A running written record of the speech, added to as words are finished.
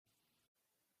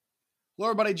Hello,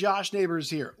 everybody. Josh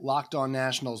Neighbors here, Locked On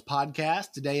Nationals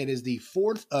podcast. Today it is the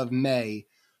 4th of May,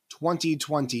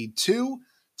 2022.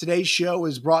 Today's show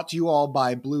is brought to you all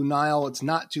by Blue Nile. It's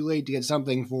not too late to get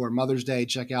something for Mother's Day.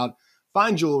 Check out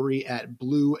fine jewelry at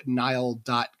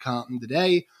BlueNile.com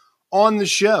today. On the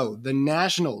show, the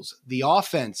Nationals, the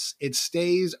offense, it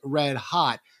stays red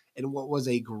hot in what was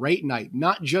a great night,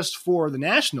 not just for the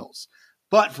Nationals,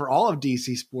 but for all of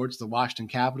DC sports. The Washington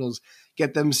Capitals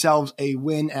get themselves a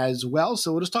win as well.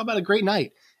 So we'll just talk about a great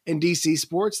night in DC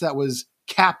sports that was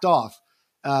capped off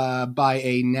by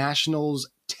a Nationals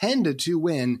 10-2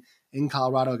 win in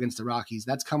Colorado against the Rockies.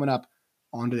 That's coming up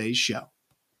on today's show.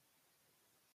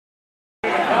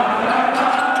 You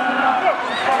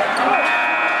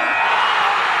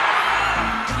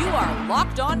are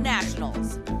Locked On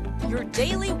Nationals, your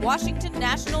daily Washington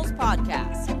Nationals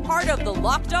podcast, part of the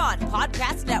Locked On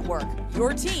Podcast Network,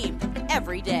 your team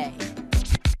every day.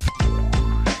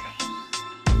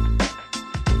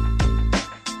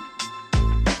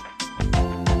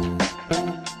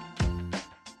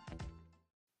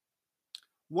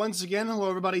 Once again, hello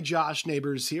everybody, Josh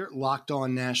Neighbors here, Locked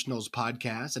On Nationals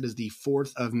podcast. It is the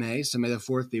 4th of May, so may the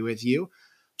 4th be with you,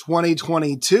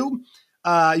 2022.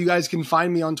 You guys can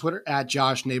find me on Twitter at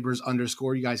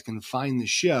 @JoshNeighbors_. You guys can find the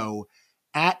show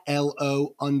at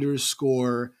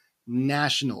 @LO_Nationals.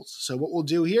 So what we'll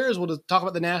do here is we'll talk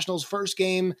about the Nationals' first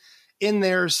game in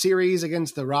their series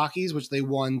against the Rockies, which they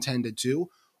won 10-2.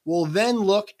 We'll then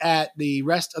look at the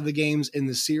rest of the games in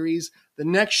the series. The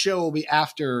next show will be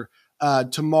after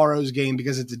tomorrow's game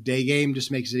because it's a day game.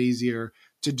 Just makes it easier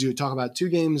to talk about two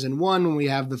games in one when we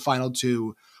have the final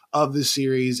two of the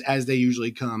series as they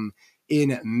usually come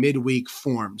in midweek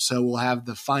form. So we'll have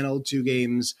the final two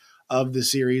games of the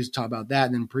series, talk about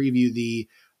that, and then preview the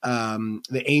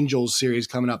Angels series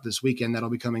coming up this weekend.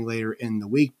 That'll be coming later in the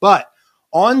week. But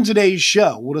on today's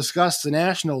show, we'll discuss the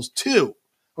Nationals 10,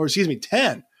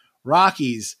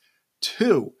 Rockies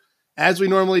 2. As we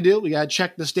normally do, we got to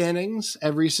check the standings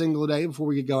every single day before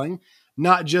we get going,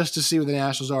 not just to see where the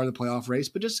Nationals are in the playoff race,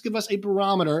 but just to give us a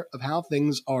barometer of how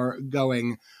things are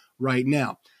going right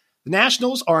now. The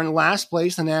Nationals are in last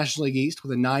place in the National League East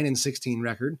with a 9-16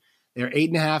 record. They're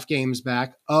 8.5 games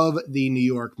back of the New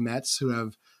York Mets, who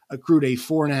have accrued a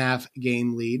 4.5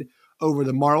 game lead over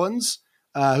the Marlins,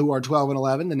 who are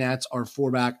 12-11. The Nats are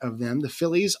 4 back of them. The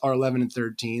Phillies are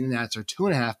 11-13. The Nats are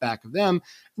 2.5 back of them.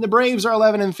 And the Braves are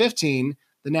 11-15.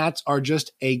 The Nats are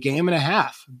just a game and a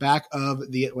half back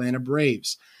of the Atlanta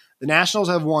Braves. The Nationals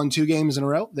have won 2 games in a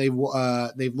row. They've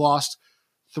lost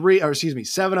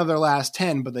 7 of their last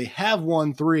 10, but they have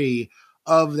won 3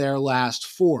 of their last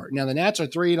 4. Now the Nats are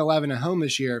 3-11 at home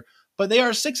this year, but they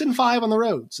are 6-5 on the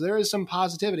road. So there is some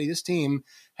positivity. This team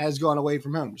has gone away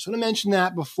from home. Just want to mention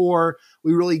that before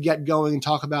we really get going and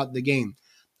talk about the game.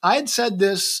 I had said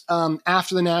this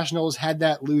after the Nationals had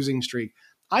that losing streak.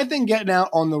 I think getting out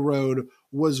on the road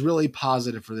was really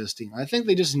positive for this team. I think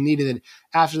they just needed it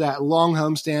after that long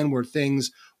homestand where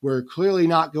things were clearly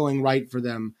not going right for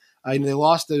them. They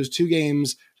lost those 2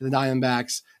 games to the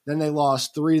Diamondbacks. Then they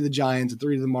lost 3 to the Giants and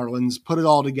 3 to the Marlins, put it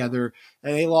all together,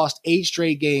 and they lost 8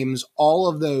 straight games. All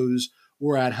of those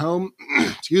were at home.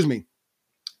 Excuse me.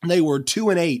 They were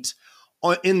 2-8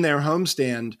 in their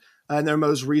homestand, and their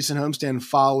most recent homestand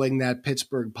following that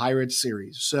Pittsburgh Pirates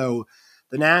series. So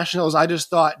the Nationals, I just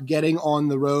thought getting on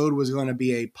the road was going to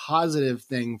be a positive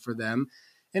thing for them,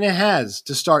 and it has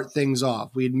to start things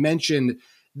off. We had mentioned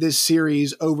this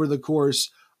series over the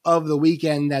course of the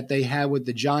weekend that they had with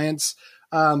the Giants.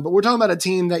 But we're talking about a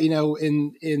team that,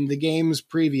 in the games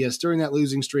previous, during that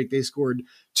losing streak, they scored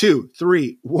 2,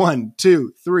 3, 1,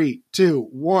 2, 3, 2,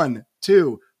 1,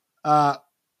 2.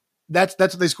 That's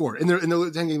what they scored in the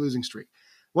 10-game losing streak.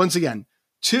 Once again,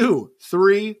 2,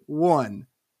 3, 1,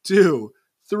 2,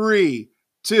 3,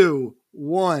 2,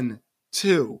 1,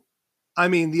 2. I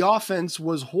mean, the offense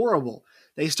was horrible.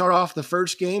 They start off the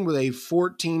first game with a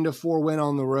 14-4 win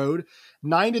on the road,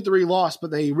 9-3 loss, but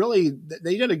they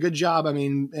did a good job. I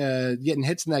mean, getting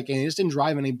hits in that game. They just didn't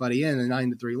drive anybody in a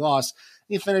 9-3 loss.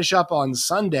 You finish up on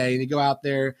Sunday and you go out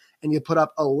there and you put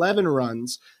up 11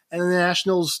 runs, and the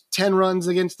Nationals 10 runs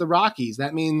against the Rockies.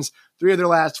 That means 3 of their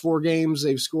last 4 games,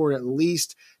 they've scored at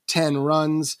least 10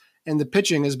 runs, and the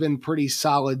pitching has been pretty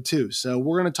solid too. So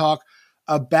we're going to talk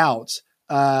about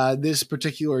this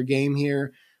particular game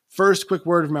here. First, quick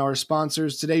word from our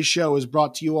sponsors. Today's show is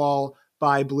brought to you all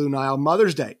by Blue Nile.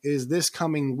 Mother's Day is this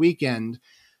coming weekend,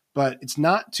 but it's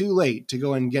not too late to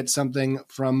go and get something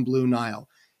from Blue Nile.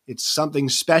 It's something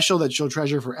special that you'll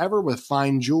treasure forever with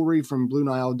fine jewelry from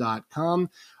BlueNile.com.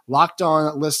 Locked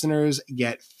On listeners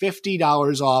get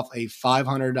 $50 off a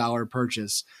 $500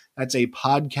 purchase. That's a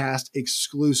podcast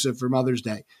exclusive for Mother's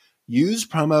Day. Use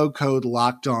promo code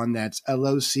Locked On. That's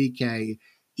LOCKEDON,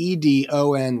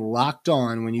 Locked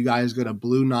On, when you guys go to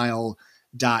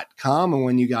BlueNile.com. And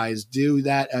when you guys do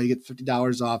that, you get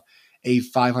 $50 off a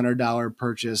 $500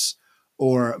 purchase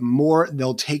or more.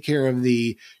 They'll take care of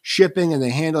the shipping and the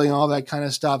handling, all that kind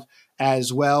of stuff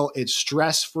as well. It's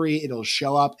stress-free. It'll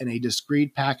show up in a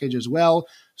discreet package as well.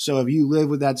 So if you live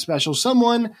with that special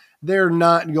someone, they're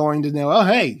not going to know, oh,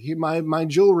 hey, my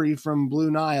jewelry from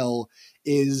Blue Nile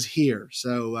is here.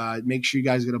 So make sure you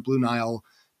guys go to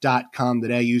BlueNile.com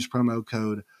today. Use promo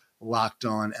code Locked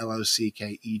On,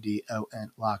 LOCKEDON,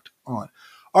 Locked On.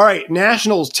 All right,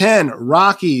 Nationals 10,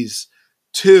 Rockies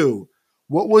 2.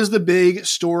 What was the big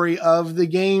story of the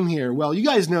game here? Well, you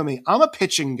guys know me. I'm a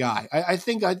pitching guy. I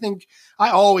think I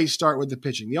always start with the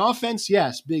pitching. The offense,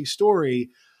 yes, big story.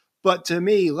 But to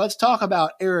me, let's talk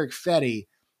about Erick Fedde.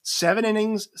 7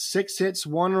 innings, 6 hits,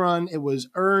 1 run. It was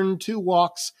earned, 2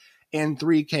 walks, and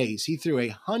 3 Ks. He threw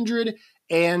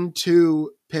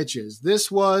 102 pitches. This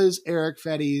was Erick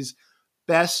Fedde's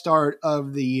best start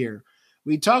of the year.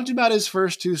 We talked about his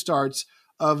first 2 starts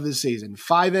of the season.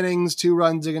 5 innings, 2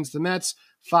 runs against the Mets,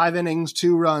 5 innings,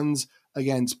 2 runs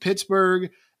against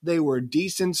Pittsburgh. They were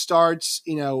decent starts,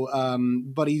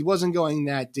 but he wasn't going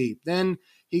that deep. Then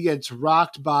he gets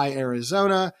rocked by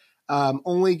Arizona,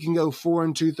 only can go 4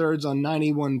 2/3 on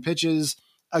 91 pitches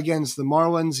against the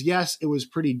Marlins. Yes, it was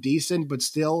pretty decent, but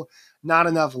still not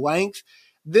enough length.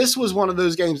 This was one of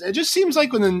those games. It just seems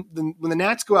like when the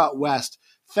Nats go out west,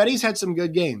 Fedde's had some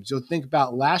good games. You'll think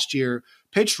about last year,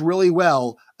 pitched really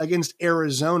well against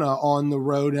Arizona on the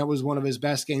road. That was one of his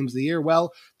best games of the year.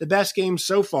 Well, the best game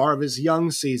so far of his young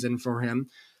season for him.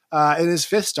 In his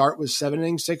 5th start was 7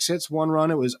 innings, 6 hits, 1 run.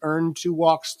 It was earned, 2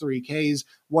 walks, 3 Ks.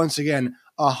 Once again,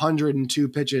 102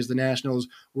 pitches. The Nationals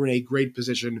were in a great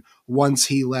position once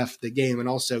he left the game, and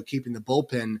also keeping the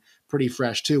bullpen pretty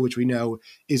fresh too, which we know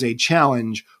is a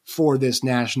challenge for this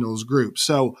Nationals group.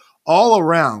 So all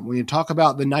around, when you talk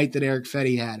about the night that Erick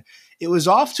Fedde had, it was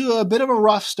off to a bit of a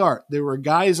rough start. There were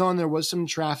guys on, there was some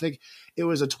traffic. It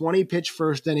was a 20-pitch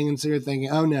first inning, and so you're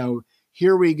thinking, oh no,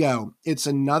 here we go. It's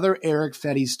another Erick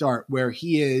Fedde start where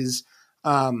he is,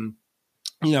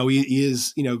 he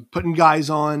is putting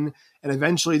guys on, and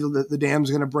eventually the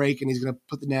dam's going to break, and he's going to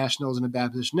put the Nationals in a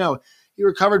bad position. No, he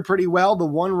recovered pretty well. The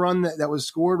 1 run that was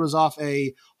scored was off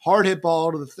a hard hit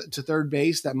ball to third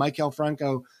base that Maikel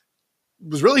Franco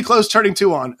was really close turning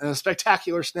 2 on, and a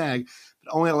spectacular snag,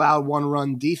 but only allowed 1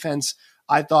 run. Defense,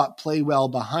 I thought, played well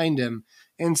behind him.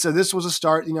 And so this was a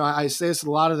start. I say this to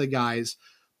a lot of the guys,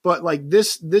 but like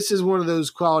this is one of those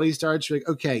quality starts. You're like,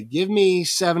 okay, give me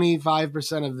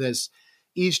 75% of this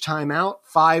each time out,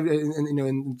 5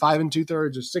 in 5 2/3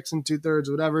 or 6 2/3,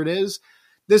 whatever it is.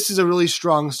 This is a really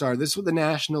strong start. This is what the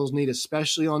Nationals need,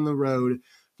 especially on the road,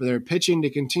 for their pitching to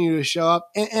continue to show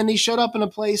up. And he showed up in a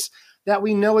place that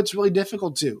we know it's really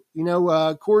difficult to.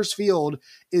 Coors Field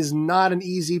is not an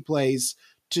easy place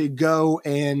to go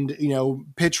and,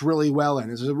 pitch really well in.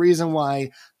 There's a reason why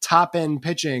top-end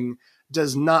pitching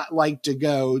does not like to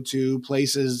go to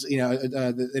places,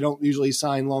 they don't usually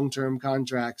sign long-term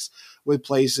contracts with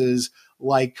places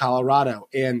like Colorado.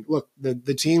 And look,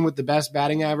 the team with the best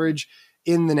batting average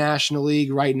in the National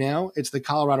League right now, it's the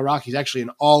Colorado Rockies. Actually, in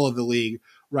all of the league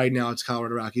right now, it's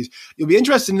Colorado Rockies. You'll be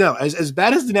interested to know, as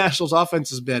bad as the Nationals offense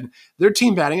has been, their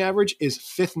team batting average is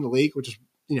 5th in the league, which is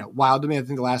wild to me. I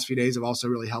think the last few days have also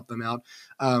really helped them out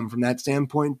from that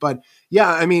standpoint. But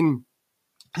yeah,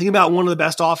 think about one of the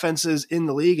best offenses in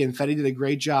the league, and Fedde did a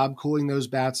great job cooling those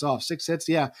bats off. 6 hits,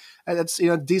 yeah, that's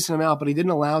a decent amount, but he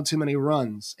didn't allow too many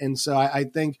runs. And so I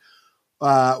think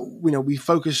we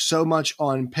focus so much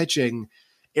on pitching.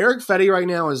 Erick Fedde right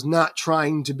now is not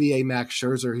trying to be a Max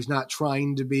Scherzer. He's not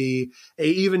trying to be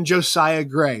even Josiah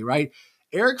Gray, right?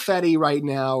 Erick Fedde right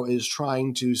now is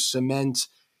trying to cement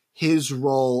his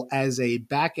role as a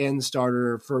back-end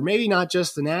starter for maybe not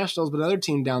just the Nationals, but another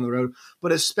team down the road,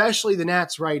 but especially the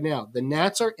Nats right now. The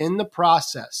Nats are in the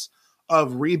process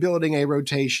of rebuilding a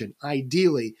rotation.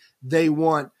 Ideally, they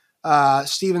want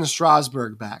Steven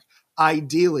Strasburg back.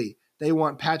 Ideally, they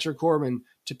want Patrick Corbin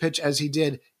to pitch as he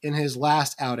did in his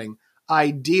last outing.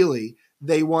 Ideally,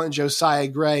 they want Josiah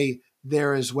Gray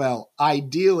there as well.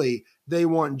 Ideally, they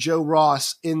want Joe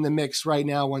Ross in the mix right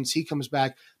now once he comes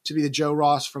back to be the Joe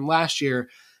Ross from last year.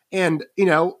 And,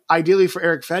 ideally for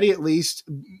Erick Fedde, at least,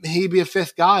 he'd be a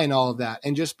 5th guy in all of that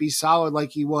and just be solid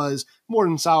like he was, more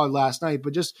than solid last night,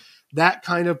 but just that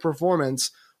kind of performance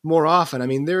more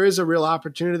often. There is a real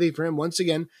opportunity for him. Once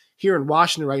again, here in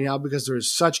Washington right now because there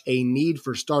is such a need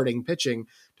for starting pitching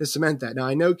to cement that. Now,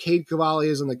 I know Cade Cavalli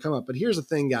is on the come up, but here's the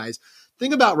thing, guys.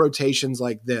 Think about rotations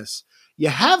like this. You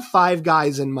have 5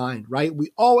 guys in mind, right?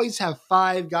 We always have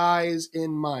 5 guys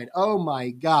in mind. Oh, my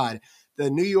God.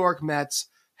 The New York Mets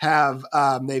have,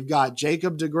 they've got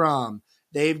Jacob deGrom.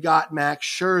 They've got Max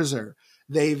Scherzer.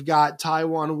 They've got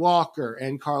Taijuan Walker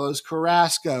and Carlos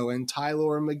Carrasco and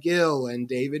Tyler McGill and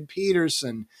David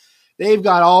Peterson. They've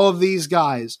got all of these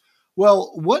guys.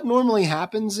 Well, what normally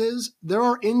happens is there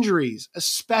are injuries,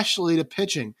 especially to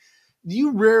pitching.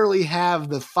 You rarely have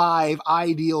the 5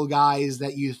 ideal guys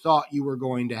that you thought you were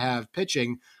going to have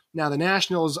pitching. Now, the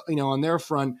Nationals, on their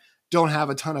front, don't have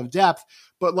a ton of depth,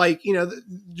 but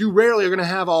you rarely are going to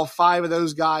have all 5 of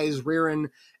those guys rearing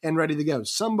and ready to go.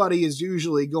 Somebody is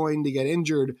usually going to get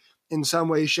injured in some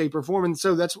way, shape, or form. And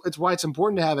so that's why it's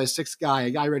important to have a 6th guy,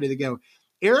 a guy ready to go.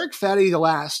 Eric Fedde, the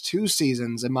last 2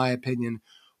 seasons, in my opinion,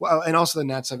 well, and also the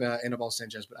Nets have Anibal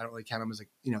Sanchez, but I don't really count him as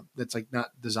that's not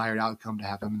desired outcome to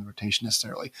have him in the rotation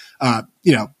necessarily.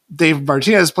 Dave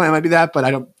Martinez's plan might be that,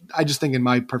 but I just think in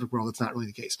my perfect world, it's not really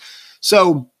the case.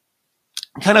 So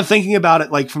kind of thinking about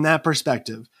it from that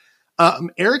perspective,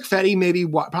 Eric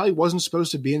Fedde probably wasn't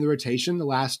supposed to be in the rotation the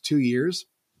last 2 years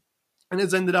and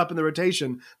has ended up in the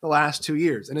rotation the last 2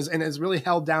 years and has really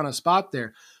held down a spot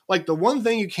there. The one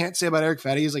thing you can't say about Eric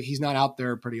Fedde is he's not out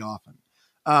there pretty often.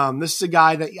 This is a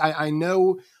guy that I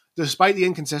know, despite the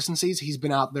inconsistencies, he's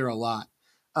been out there a lot.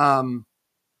 The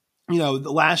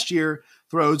last year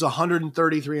throws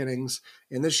 133 innings,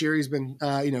 and this year he's been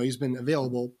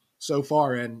available so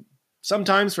far. And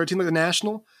sometimes for a team like the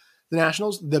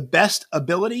Nationals, the best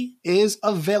ability is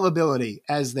availability,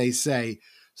 as they say.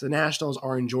 So the Nationals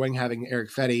are enjoying having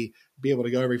Eric Fedde be able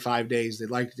to go every 5 days.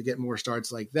 They'd like to get more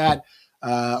starts like that,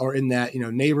 or in that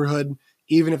neighborhood.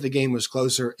 Even if the game was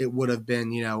closer, it would have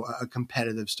been, a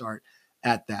competitive start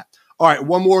at that. All right,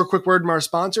 one more quick word from our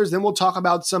sponsors, then we'll talk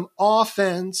about some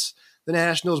offense. The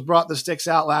Nationals brought the sticks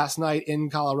out last night in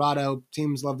Colorado.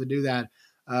 Teams love to do that,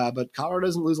 but Colorado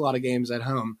doesn't lose a lot of games at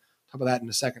home. Talk about that in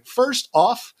a second. First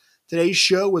off, today's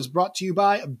show was brought to you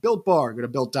by Built Bar. Go to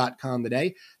Built.com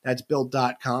today. That's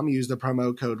Built.com. Use the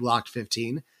promo code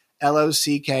LOCKED15,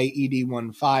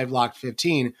 LOCKED15,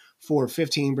 LOCKED15 for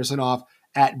 15% off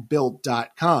at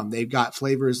Built.com. They've got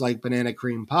flavors like banana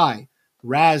cream pie,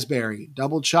 raspberry,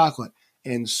 double chocolate,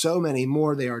 and so many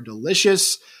more. They are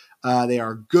delicious. They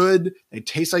are good. They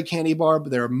taste like candy bar,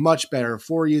 but they're much better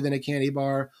for you than a candy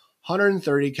bar.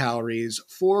 130 calories,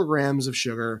 4 grams of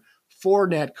sugar, 4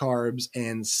 net carbs,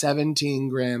 and 17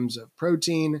 grams of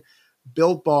protein.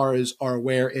 Built bars are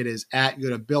where it is at.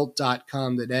 Go to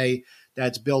Built.com today.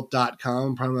 That's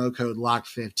Built.com, promo code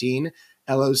LOCK15.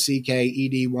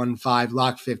 LOCKED15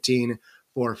 LOCK15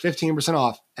 for 15%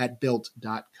 off at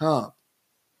Built.com.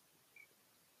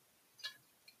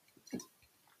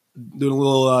 Doing a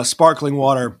little sparkling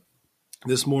water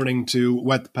this morning to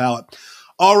wet the palate.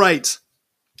 All right,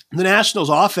 the Nationals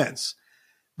offense.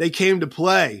 They came to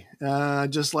play,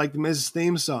 just like the Miz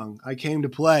theme song. I came to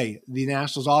play. The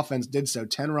Nationals offense did so.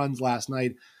 10 runs last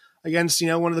night against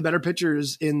one of the better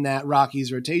pitchers in that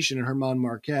Rockies rotation, German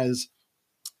Marquez.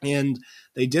 And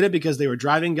they did it because they were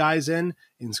driving guys in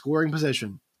scoring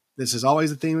position. This is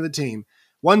always the theme of the team.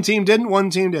 One team didn't,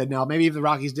 one team did. Now, maybe if the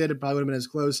Rockies did, it probably would have been as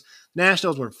close.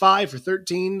 Nationals were 5 for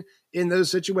 13 in those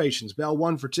situations. Bell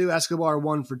 1 for 2, Escobar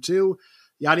 1 for 2,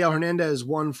 Yadiel Hernandez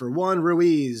 1 for 1,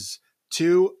 Ruiz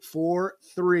 2 for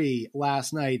 3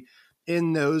 last night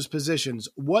in those positions.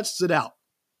 What stood out?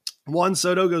 Juan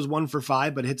Soto goes 1 for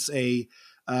 5, but hits a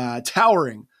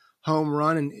towering home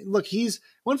run. And look, he's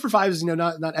 1 for 5 is,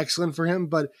 not excellent for him,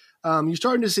 but you're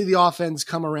starting to see the offense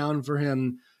come around for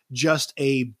him just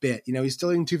a bit. He's still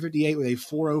hitting 258 with a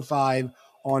 405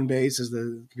 on base as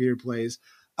the computer plays.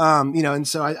 And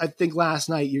so I think last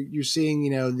night you're seeing,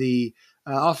 the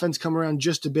offense come around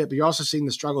just a bit, but you're also seeing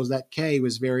the struggles. That K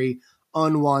was very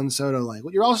un-Juan Soto-like.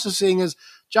 What you're also seeing is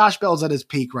Josh Bell's at his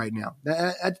peak right now.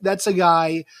 That's a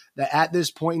guy that at this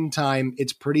point in time,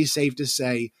 it's pretty safe to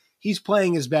say he's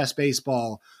playing his best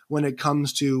baseball when it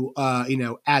comes to,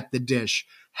 at the dish,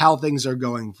 how things are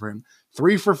going for him.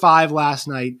 3 for 5 last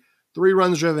night, 3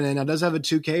 runs driven in. Now, does have a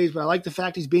 2 Ks, but I like the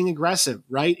fact he's being aggressive,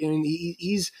 right? And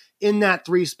he's in that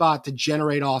 3 spot to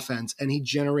generate offense, and he's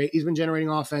been generating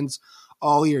offense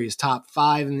all year. He's top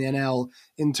 5 in the NL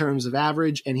in terms of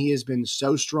average, and he has been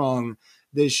so strong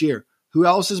this year. Who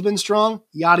else has been strong?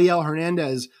 Yadiel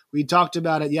Hernandez. We talked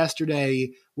about it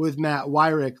yesterday with Matt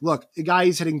Wyrick. Look, the guy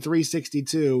is hitting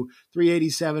 362,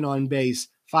 387 on base,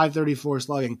 534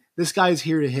 slugging. This guy's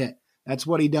here to hit. That's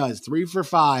what he does. 3 for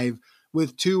 5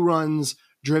 with 2 runs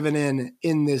driven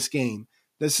in this game.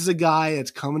 This is a guy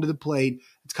that's coming to the plate.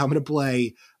 It's coming to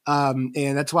play.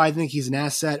 And that's why I think he's an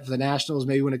asset for the Nationals,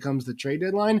 maybe when it comes to the trade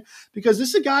deadline, because this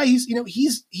is a guy,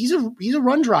 he's a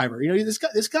run driver.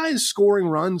 This guy is scoring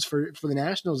runs for the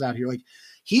Nationals out here. Like,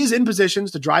 he is in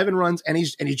positions to drive in runs, and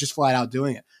he's just flat out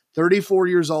doing it. 34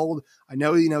 years old. I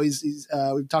know, he's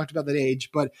we've talked about that age,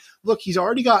 but look, he's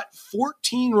already got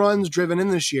 14 runs driven in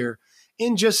this year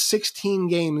in just 16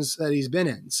 games that he's been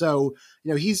in. So,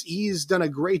 he's done a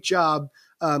great job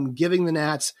giving the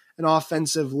Nats an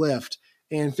offensive lift.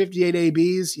 And 58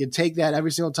 ABs, you take that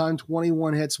every single time,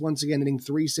 21 hits, once again, hitting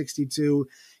 362.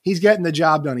 He's getting the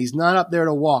job done. He's not up there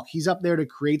to walk. He's up there to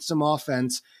create some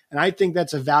offense. And I think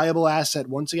that's a valuable asset,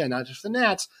 once again, not just for the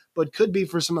Nats, but could be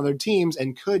for some other teams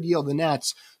and could yield the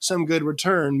Nats some good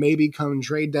return, maybe come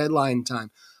trade deadline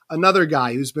time. Another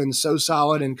guy who's been so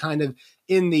solid and kind of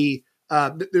in the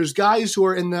there's guys who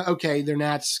are in they're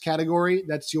Nats category.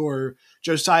 That's your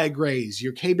Josiah Grays,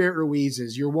 your Keibert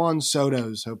Ruizes, your Juan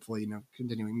Sotos, hopefully,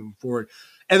 continuing moving forward.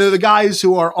 And they're the guys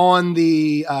who are on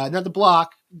the, not the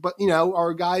block, but,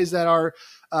 are guys that are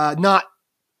not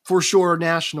for sure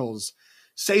Nationals.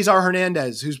 Cesar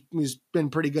Hernandez, who's been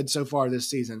pretty good so far this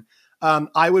season.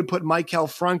 I would put Maikel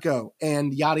Franco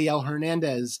and Yadiel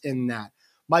Hernandez in that.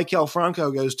 Maikel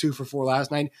Franco goes 2 for 4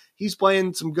 last night. He's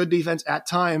playing some good defense at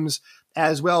times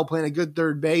as well, playing a good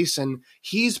third base, and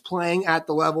he's playing at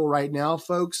the level right now,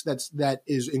 folks, that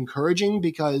is encouraging,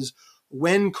 because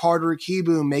when Carter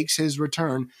Kieboom makes his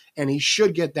return, and he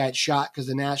should get that shot because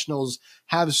the Nationals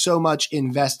have so much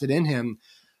invested in him,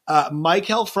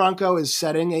 Maikel Franco is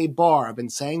setting a bar. I've been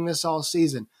saying this all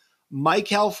season.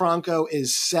 Maikel Franco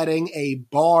is setting a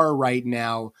bar right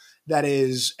now that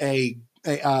is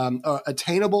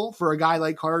attainable for a guy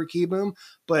like Carter Kieboom,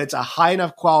 but it's a high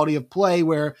enough quality of play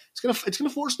where it's gonna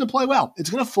force him to play well.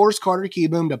 It's gonna force Carter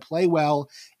Kieboom to play well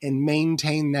and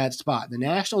maintain that spot. The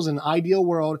Nationals, in an ideal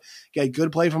world, get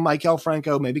good play from Maikel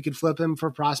Franco, maybe could flip him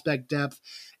for prospect depth,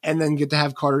 and then get to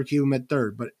have Carter Kieboom at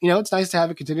third. But it's nice to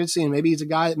have a contingency, and maybe he's a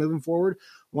guy that moving forward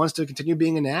wants to continue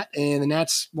being a Nat, and the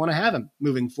Nats want to have him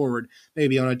moving forward,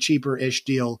 maybe on a cheaper-ish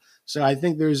deal. So I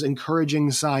think there's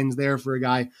encouraging signs there for a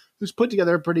guy who's put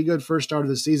together a pretty good first start of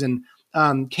the season.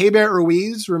 Keibert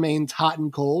Ruiz remains hot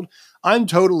and cold. I'm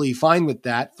totally fine with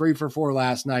that. 3 for 4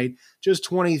 last night, just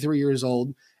 23 years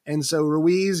old. And so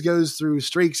Ruiz goes through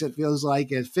streaks, it feels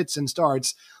like, it fits and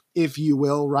starts, if you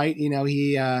will, right?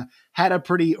 He had a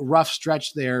pretty rough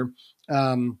stretch there.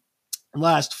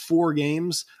 Last 3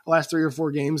 or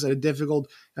 4 games, at a difficult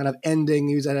kind of ending.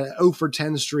 He was at an 0 for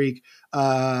 10 streak,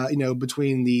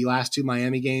 between the last 2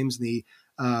 Miami games, the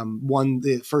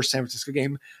first San Francisco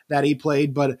game that he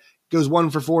played, but goes 1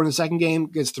 for 4 in the second game,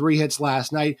 gets 3 hits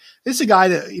last night. This is a guy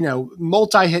that,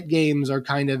 multi-hit games are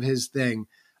kind of his thing.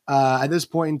 At this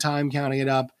point in time, counting it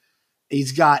up,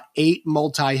 he's got 8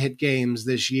 multi-hit games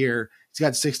this year. He's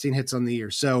got 16 hits on the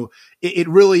year. So it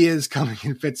really is coming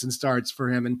in fits and starts for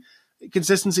him. And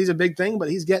consistency is a big thing, but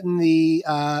he's getting the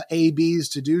ABs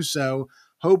to do so.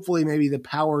 Hopefully, maybe the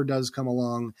power does come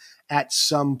along at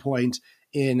some point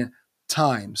in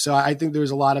time. So I think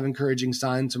there's a lot of encouraging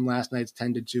signs from last night's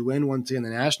 10-2 win. Once again, the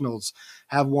Nationals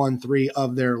have won 3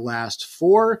 of their last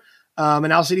 4.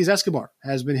 And Alcides Escobar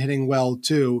has been hitting well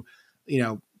too.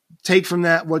 Take from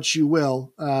that what you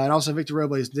will. And also Victor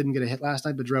Robles didn't get a hit last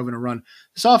night, but drove in a run.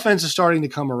 This offense is starting to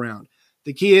come around.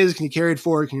 The key is, can you carry it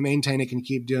forward? Can you maintain it? Can you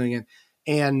keep doing it?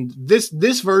 And this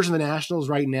version of the Nationals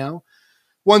right now,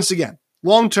 once again,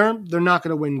 long term, they're not going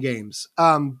to win games.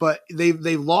 But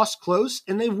they've lost close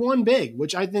and they've won big,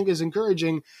 which I think is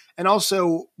encouraging. And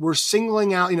also, we're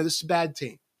singling out, this is a bad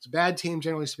team. It's a bad team,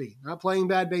 generally speaking. Not playing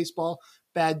bad baseball,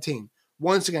 bad team.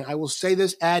 Once again, I will say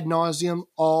this ad nauseum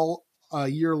all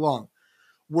year long.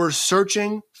 We're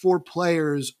searching for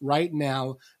players right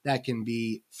now that can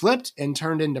be flipped and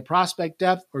turned into prospect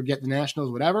depth or get the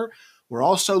Nationals, whatever. We're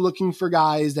also looking for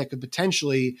guys that could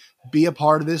potentially be a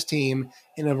part of this team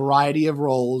in a variety of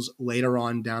roles later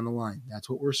on down the line. That's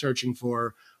what we're searching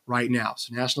for right now.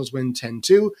 So Nationals win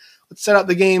 10-2. Let's set up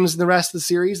the games in the rest of the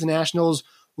series. The Nationals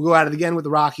will go at it again with the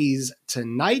Rockies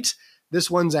tonight. This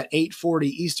one's at 8:40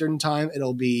 Eastern time.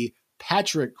 It'll be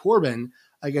Patrick Corbin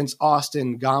against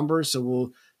Austin Gomber. So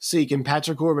we'll see, can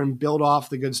Patrick Corbin build off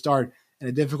the good start in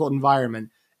a difficult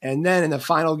environment? And then in the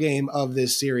final game of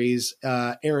this series,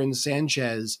 Aaron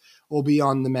Sanchez will be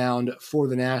on the mound for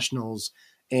the Nationals,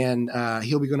 and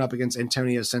he'll be going up against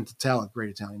Antonio Senzatela,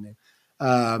 great Italian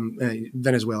name.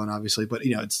 Venezuelan, obviously, but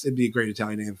it'd be a great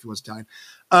Italian name if it was Italian.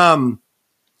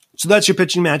 So that's your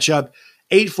pitching matchup.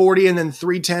 8:40 and then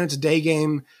 3:10. It's a day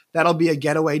game. That'll be a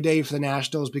getaway day for the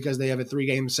Nationals because they have a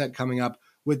 3-game set coming up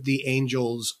with the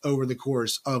Angels over the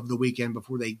course of the weekend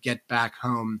before they get back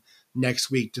home next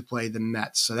week to play the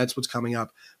Mets. So that's what's coming up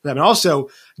for them. And also,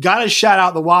 got to shout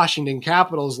out the Washington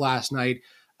Capitals last night.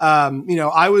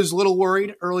 I was a little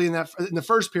worried early in the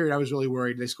first period. I was really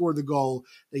worried. They scored the goal.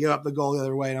 They gave up the goal the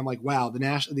other way. And I'm like, wow,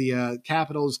 the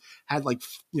Capitals had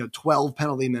 12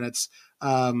 penalty minutes. They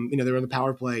were in the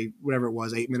power play, whatever it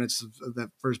was, 8 minutes of that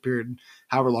first period,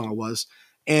 however long it was.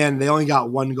 And they only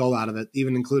got one goal out of it,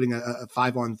 even including a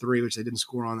 5-on-3, which they didn't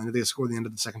score on. And they scored at the end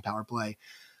of the second power play.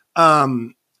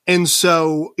 And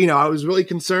so, I was really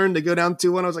concerned to go down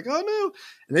 2-1. I was like, oh no.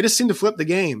 And they just seemed to flip the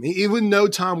game. Even though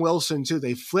Tom Wilson too,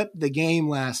 they flipped the game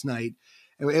last night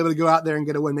and were able to go out there and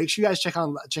get a win. Make sure you guys check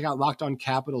out Locked On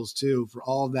Capitals too, for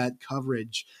all of that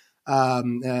coverage.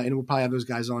 And we'll probably have those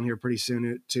guys on here pretty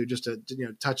soon to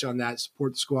touch on that,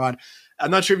 support the squad.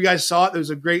 I'm not sure if you guys saw it. There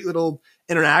was a great little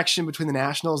interaction between the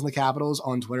Nationals and the Capitals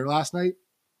on Twitter last night.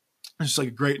 It's just like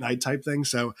a great night type thing.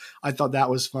 So I thought that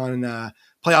was fun. And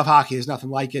playoff hockey is nothing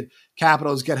like it.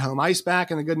 Capitals get home ice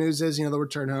back. And the good news is, they'll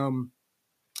return home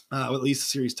with at least the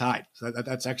series tied. So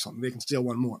that's excellent. They can steal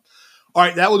one more. All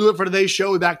right, that will do it for today's show.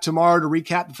 We'll be back tomorrow to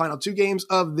recap the final 2 games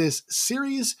of this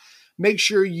series. Make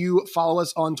sure you follow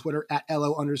us on Twitter at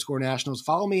LO_Nationals.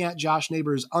 Follow me at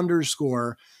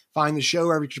JoshNeighbors_. Find the show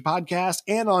wherever you get your podcast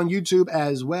and on YouTube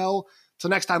as well. Till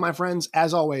next time, my friends,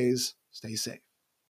 as always, stay safe.